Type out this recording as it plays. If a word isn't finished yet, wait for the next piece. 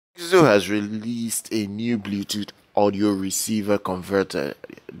XDUOO has released a new Bluetooth audio receiver converter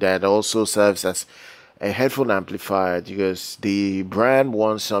that also serves as a headphone amplifier because the brand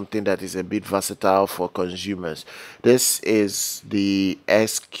wants something that is a bit versatile for consumers. This is the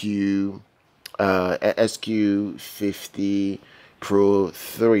XQ-50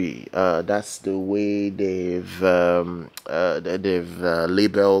 PRO3. That's the way they've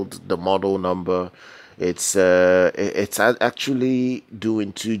labeled the model number. It's actually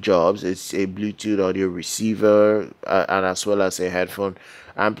doing two jobs. It's a Bluetooth audio receiver and as well as a headphone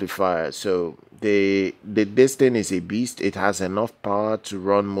amplifier. So this thing is a beast. It has enough power to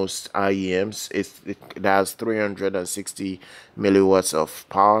run most IEMs. It has 360 milliwatts of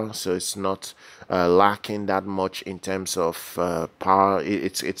power, so it's not lacking that much in terms of power.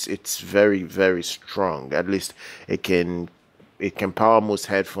 It's very strong. At least it can power most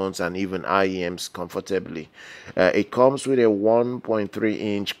headphones and even IEMs comfortably. It comes with a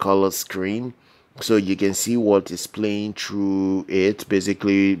 1.3-inch color screen, so you can see what is playing through it,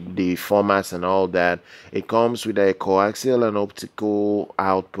 basically the formats and all that. It comes with a coaxial and optical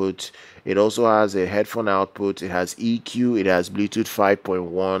output. It also has a headphone output. It has EQ. It has Bluetooth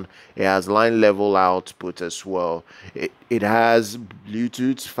 5.1. It has line level output as well. It has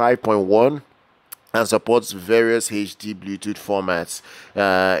Bluetooth 5.1 and supports various HD Bluetooth formats.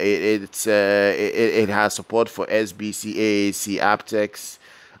 It has support for SBC, AAC, aptX,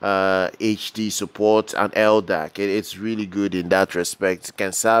 HD support, and LDAC. It's really good in that respect. It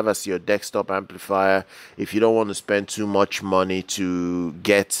can serve as your desktop amplifier if you don't want to spend too much money to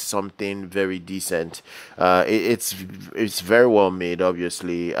get something very decent. It's very well made.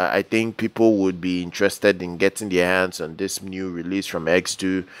 Obviously, I think people would be interested in getting their hands on this new release from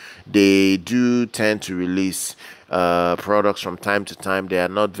XDUOO. They do tend to release products from time to time. They are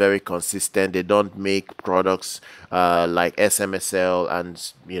not very consistent. They don't make products like SMSL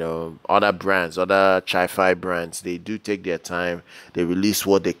and other brands, other chi-fi brands. They do take their time. They release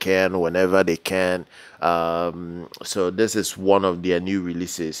what they can whenever they can. So this is one of their new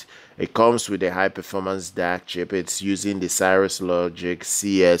releases. It comes with a high performance DAC chip. It's using the Cirrus Logic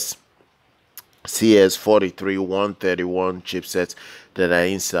CS43131 chipsets that are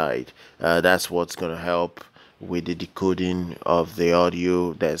inside. That's what's going to help with the decoding of the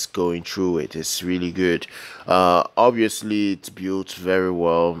audio that's going through it. It's really good. Obviously, it's built very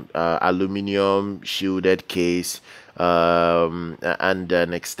well. Aluminum shielded case, and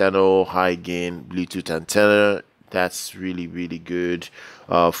an external high gain Bluetooth antenna. That's really good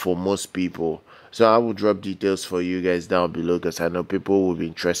for most people. So I will drop details for you guys down below because I know people will be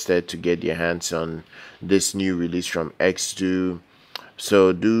interested to get their hands on this new release from XDUOO.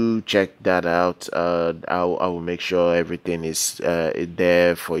 So do check that out. I will make sure everything is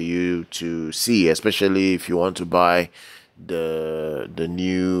there for you to see, especially if you want to buy the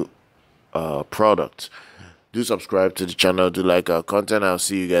new product. Do subscribe to the channel. Do like our content. I'll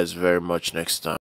see you guys very much next time.